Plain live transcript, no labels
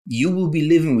you will be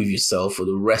living with yourself for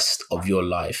the rest of your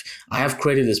life. I have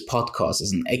created this podcast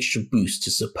as an extra boost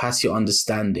to surpass your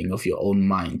understanding of your own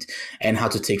mind and how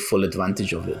to take full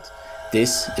advantage of it.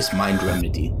 This is Mind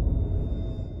Remedy.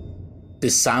 The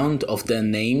sound of their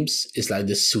names is like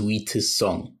the sweetest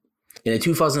song. In a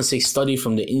 2006 study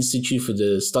from the Institute for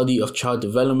the Study of Child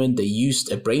Development, they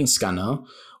used a brain scanner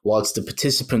whilst the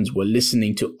participants were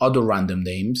listening to other random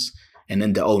names and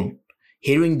then their own.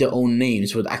 Hearing their own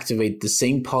names would activate the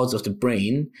same parts of the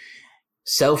brain,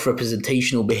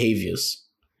 self-representational behaviors.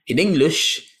 In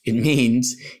English, it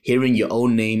means hearing your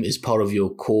own name is part of your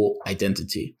core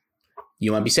identity.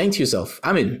 You might be saying to yourself,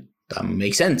 Amin, that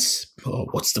makes sense. Oh,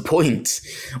 what's the point?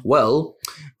 Well,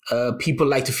 people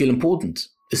like to feel important.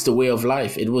 It's the way of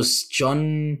life. It was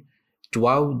John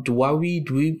Dewey.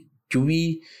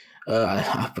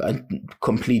 I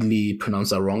completely pronounced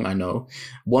that wrong, I know.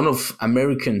 One of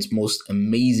America's most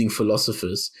amazing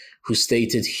philosophers who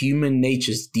stated human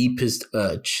nature's deepest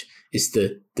urge is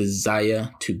the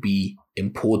desire to be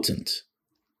important.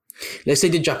 Let's say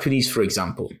the Japanese, for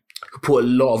example, who put a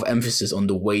lot of emphasis on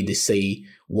the way they say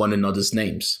one another's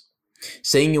names.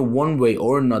 Saying it one way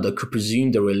or another could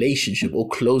presume the relationship or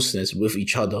closeness with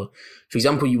each other. For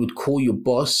example, you would call your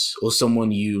boss or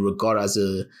someone you regard as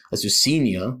your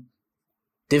senior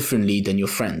differently than your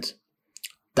friend.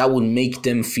 That would make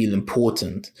them feel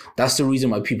important. That's the reason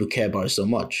why people care about it so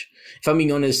much. If I'm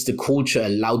being honest, the culture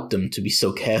allowed them to be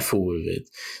so careful with it,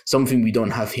 something we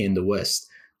don't have here in the West.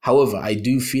 However, I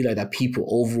do feel like that people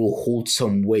overall hold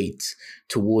some weight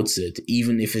towards it,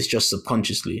 even if it's just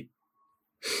subconsciously.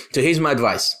 So here's my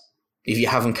advice, if you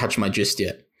haven't catch my gist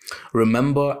yet.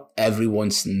 Remember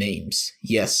everyone's names.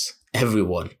 Yes,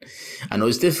 everyone. I know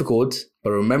it's difficult, but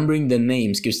remembering their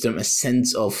names gives them a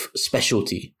sense of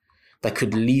specialty that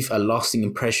could leave a lasting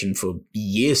impression for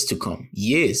years to come.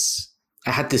 Years.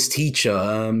 I had this teacher,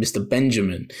 Mr.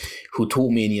 Benjamin, who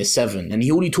taught me in year 7, and he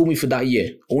only taught me for that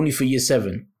year, only for year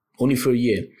 7, only for a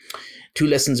year. 2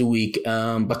 lessons a week,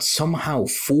 but somehow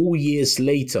 4 years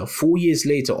later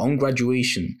on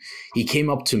graduation, he came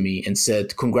up to me and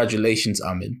said, "Congratulations,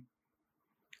 Amin.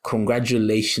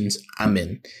 Congratulations,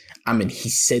 Amin." Amin, he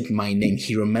said my name.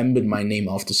 He remembered my name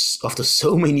after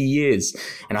so many years,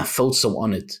 and I felt so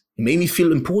honored. It made me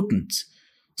feel important.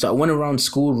 So I went around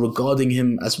school regarding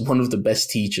him as one of the best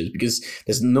teachers, because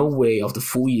there's no way after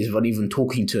 4 years, without even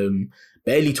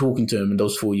barely talking to him in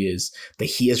those 4 years, that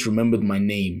he has remembered my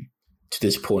name to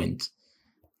this point.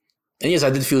 And yes, I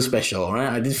did feel special, all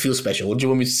right? I did feel special. What do you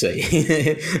want me to say?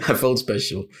 I felt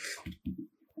special.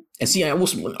 And see,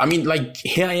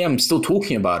 here I am still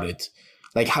talking about it.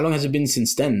 Like, how long has it been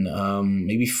since then?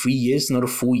 Maybe 3 years, another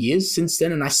 4 years since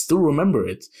then, and I still remember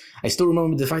it. I still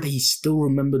remember the fact that he still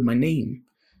remembered my name.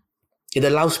 It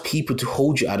allows people to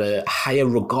hold you at a higher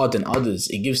regard than others.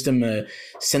 It gives them a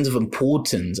sense of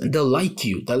importance, and they'll like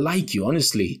you. They'll like you,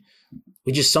 honestly.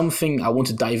 Which is something I want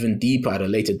to dive in deeper at a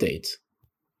later date.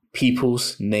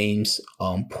 People's names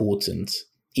are important.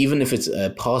 Even if it's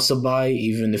a passerby,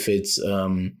 even if it's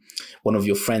one of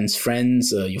your friend's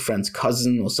friends, your friend's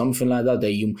cousin or something like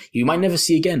that you might never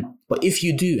see again. But if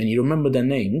you do and you remember their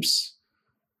names,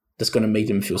 that's going to make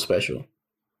them feel special.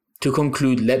 To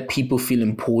conclude, let people feel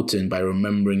important by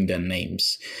remembering their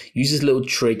names. Use this little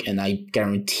trick and I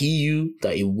guarantee you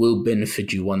that it will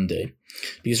benefit you one day.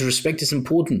 Because respect is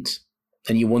important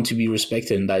and you want to be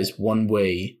respected, and that is one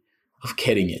way of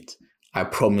getting it. I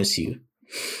promise you.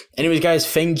 Anyways, guys,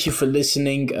 thank you for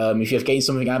listening. If you have gained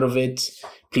something out of it,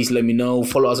 please let me know.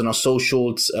 Follow us on our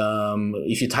socials.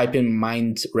 If you type in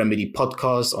Mind Remedy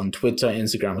Podcast on Twitter,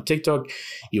 Instagram, or TikTok,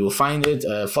 you will find it.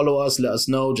 Follow us. Let us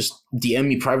know. Just DM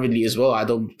me privately as well.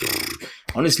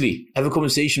 Honestly, have a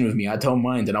conversation with me. I don't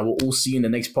mind. And I will all see you in the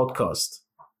next podcast.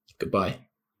 Goodbye.